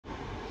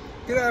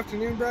Good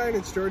afternoon, Brian.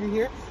 It's Jordan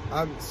here.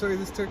 Sorry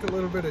this took a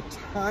little bit of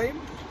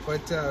time,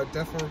 but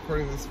definitely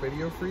recording this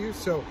video for you.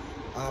 So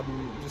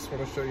just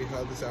want to show you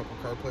how this Apple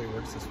CarPlay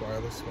works, this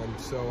wireless one.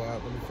 So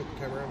let me flip the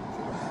camera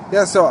on.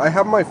 Yeah, so I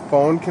have my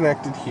phone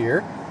connected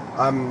here.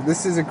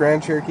 This is a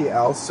Grand Cherokee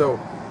L. So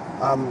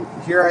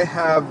here I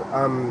have,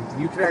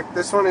 you connect,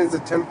 this one is a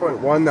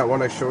 10.1. That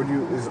one I showed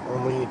you is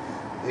only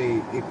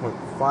a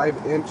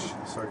 8.5 inch.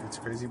 Sorry, it's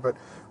crazy, but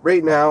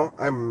right now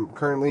I'm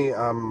currently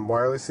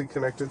wirelessly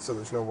connected, so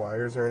there's no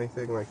wires or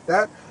anything like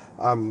that.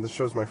 This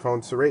shows my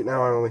phone. So right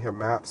now I only have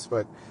maps,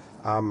 but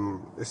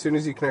as soon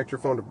as you connect your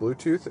phone to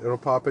Bluetooth, it'll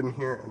pop in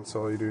here, and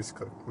so all you do is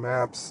click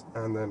maps,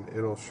 and then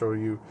it'll show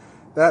you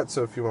that.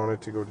 So if you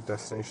wanted to go to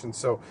destination,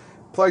 so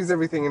plugs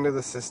everything into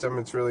the system.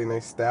 It's really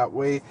nice that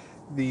way.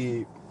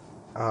 The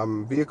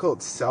vehicle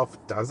itself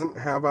doesn't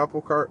have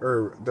Apple Car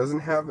or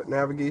doesn't have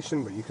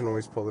navigation, but you can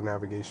always pull the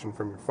navigation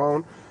from your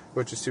phone,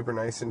 which is super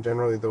nice. And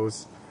generally,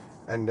 those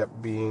end up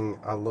being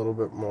a little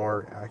bit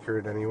more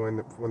accurate anyway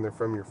when they're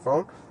from your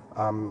phone.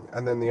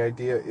 And then the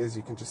idea is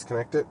you can just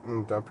connect it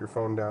and dump your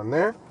phone down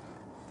there,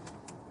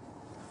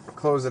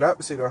 close it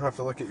up, so you don't have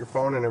to look at your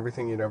phone, and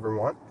everything you'd ever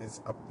want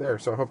is up there.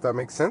 So I hope that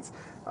makes sense.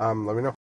 Let me know.